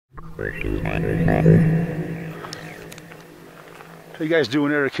How you guys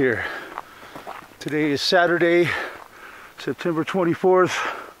doing? Eric here. Today is Saturday, September 24th,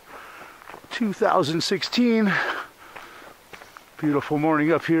 2016. Beautiful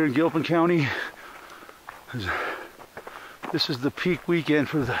morning up here in Gilpin County. This is the peak weekend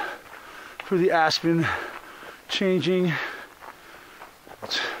for the aspen changing.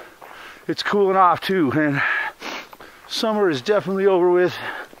 It's cooling off too, and summer is definitely over with.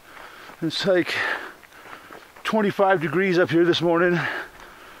 It's like 25 degrees up here this morning.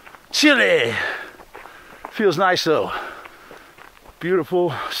 Chilly. Feels nice though.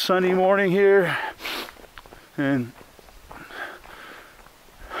 Beautiful sunny morning here, and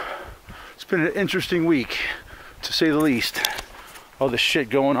it's been an interesting week to say the least. All this shit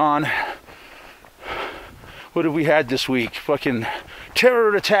going on. What have we had this week? Fucking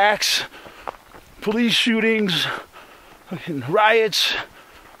terror attacks, police shootings, fucking riots,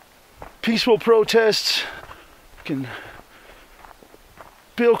 peaceful protests, fucking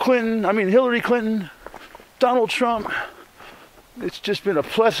Hillary Clinton, Donald Trump. It's just been a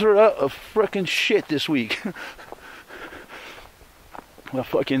plethora of frickin' shit this week. A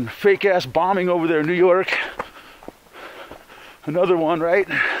fucking fake ass bombing over there in New York. Another one, right?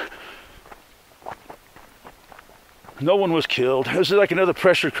 No one was killed. It was like another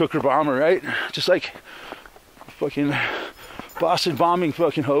pressure cooker bomber, right? Just like fucking Boston bombing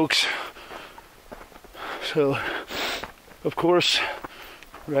fucking hoax. So, of course,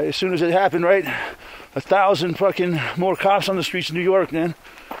 right, as soon as it happened, right, 1,000 fucking more cops on the streets of New York, man.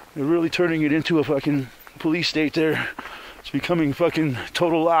 They're really turning it into a fucking police state there. It's becoming fucking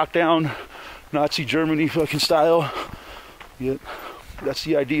total lockdown, Nazi Germany fucking style. Yep, that's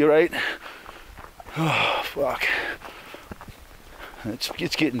the idea, right? Oh, fuck.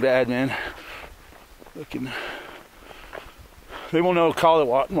 It's getting bad, man. Fucking, they won't know, call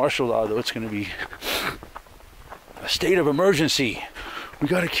it martial law, though. It's going to be a state of emergency. We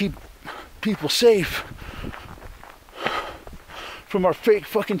got to keep people safe from our fake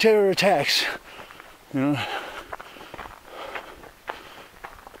fucking terror attacks, you know.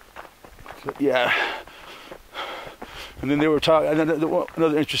 But yeah. And then they were talking.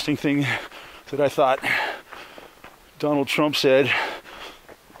 Another interesting thing that I thought Donald Trump said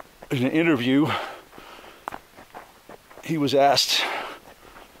in an interview. He was asked,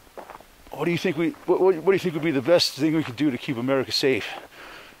 "What do you think what do you think would be the best thing we could do to keep America safe?"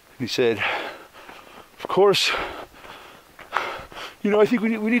 And he said, "Of course, you know, I think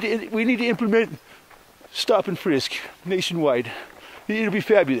we need to implement stop and frisk nationwide. It'll be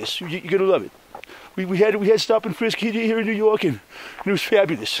fabulous. You're gonna love it. We had stop and frisk here in New York, and it was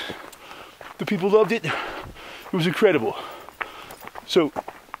fabulous. The people loved it. It was incredible. So,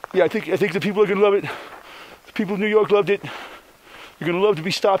 yeah, I think the people are gonna love it. The people of New York loved it. You're gonna love to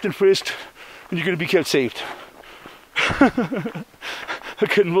be stopped and frisked, and you're gonna be kept safe." I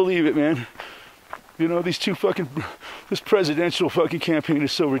couldn't believe it, man. You know, this presidential fucking campaign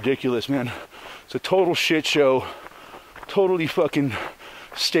is so ridiculous, man. It's a total shit show. Totally fucking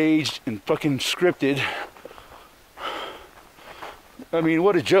staged and fucking scripted. I mean,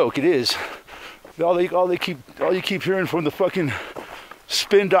 what a joke it is. All you keep hearing from the fucking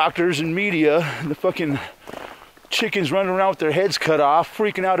spin doctors and media, and the fucking chickens running around with their heads cut off,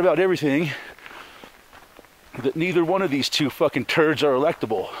 freaking out about everything, that neither one of these two fucking turds are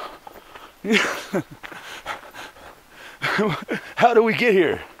electable. How do we get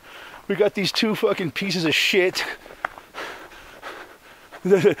here? We got these two fucking pieces of shit.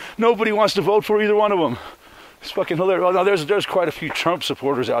 Nobody wants to vote for either one of them. It's fucking hilarious. Well, no, there's quite a few Trump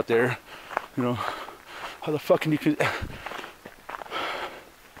supporters out there. You know, how the fuck can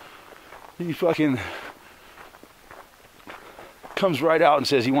he fucking comes right out and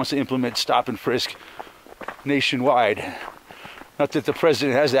says he wants to implement stop and frisk nationwide. Not that the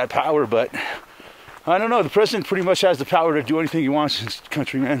president has that power, but I don't know. The president pretty much has the power to do anything he wants in this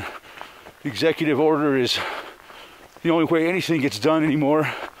country, man. The executive order is the only way anything gets done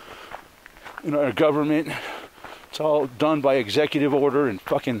anymore in our government. It's all done by executive order and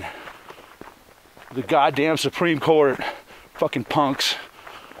fucking the goddamn Supreme Court. Fucking punks.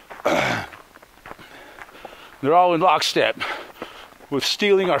 They're all in lockstep with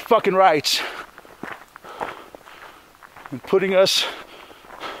stealing our fucking rights and putting us,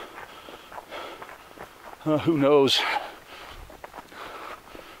 who knows,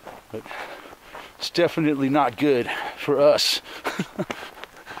 but it's definitely not good for us.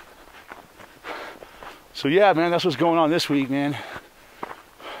 So yeah, man, that's what's going on this week, man.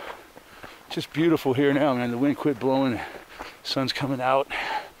 Just beautiful here now, man. The wind quit blowing, sun's coming out.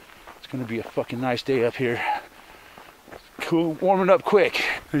 It's gonna be a fucking nice day up here. Cool, warming up quick.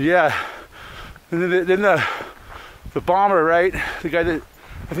 And yeah, and then the bomber, right? The guy that,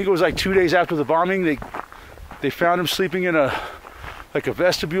 I think it was like 2 days after the bombing, they found him sleeping in a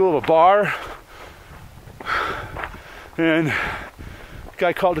vestibule of a bar. And the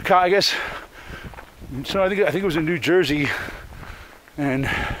guy called the car, I guess. So I think it was in New Jersey, and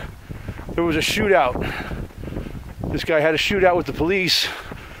there was a shootout. This guy had a shootout with the police.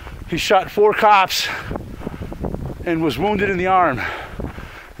 He shot 4 cops and was wounded in the arm.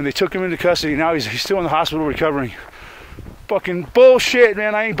 And they took him into custody. Now he's still in the hospital recovering. Fucking bullshit,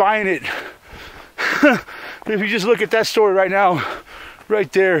 man. I ain't buying it. If you just look at that story right now,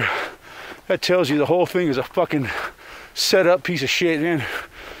 right there, that tells you the whole thing is a fucking set up piece of shit, man.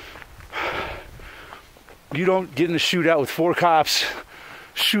 You don't get in a shootout with 4 cops,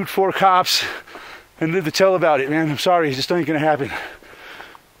 shoot 4 cops, and live to tell about it, man. I'm sorry, it just ain't gonna happen.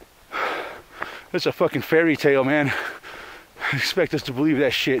 That's a fucking fairy tale, man. I expect us to believe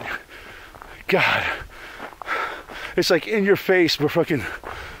that shit. God. It's like in your face, we're fucking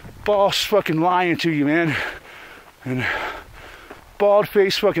boss fucking lying to you, man. And bald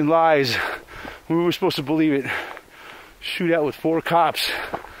face fucking lies when we were supposed to believe it. Shootout with 4 cops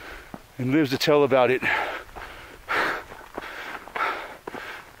and lives to tell about it.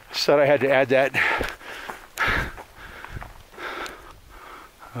 Just thought I had to add that.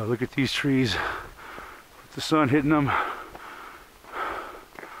 Oh, look at these trees with the sun hitting them.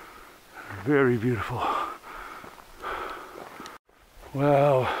 Very beautiful.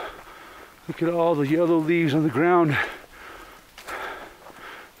 Wow, look at all the yellow leaves on the ground.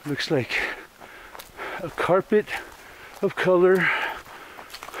 Looks like a carpet of color.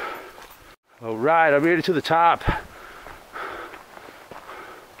 All right, I made it to the top.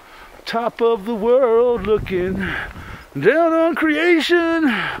 Top of the world, looking down on creation.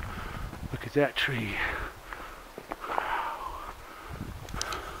 Look at that tree.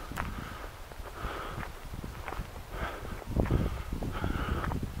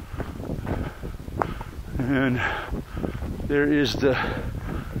 And there is the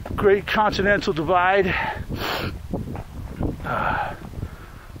Great Continental Divide.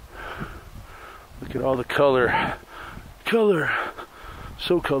 Look at all the color. Color.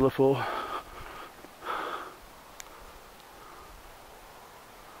 So colorful.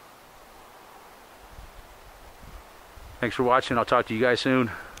 Thanks for watching. I'll talk to you guys soon.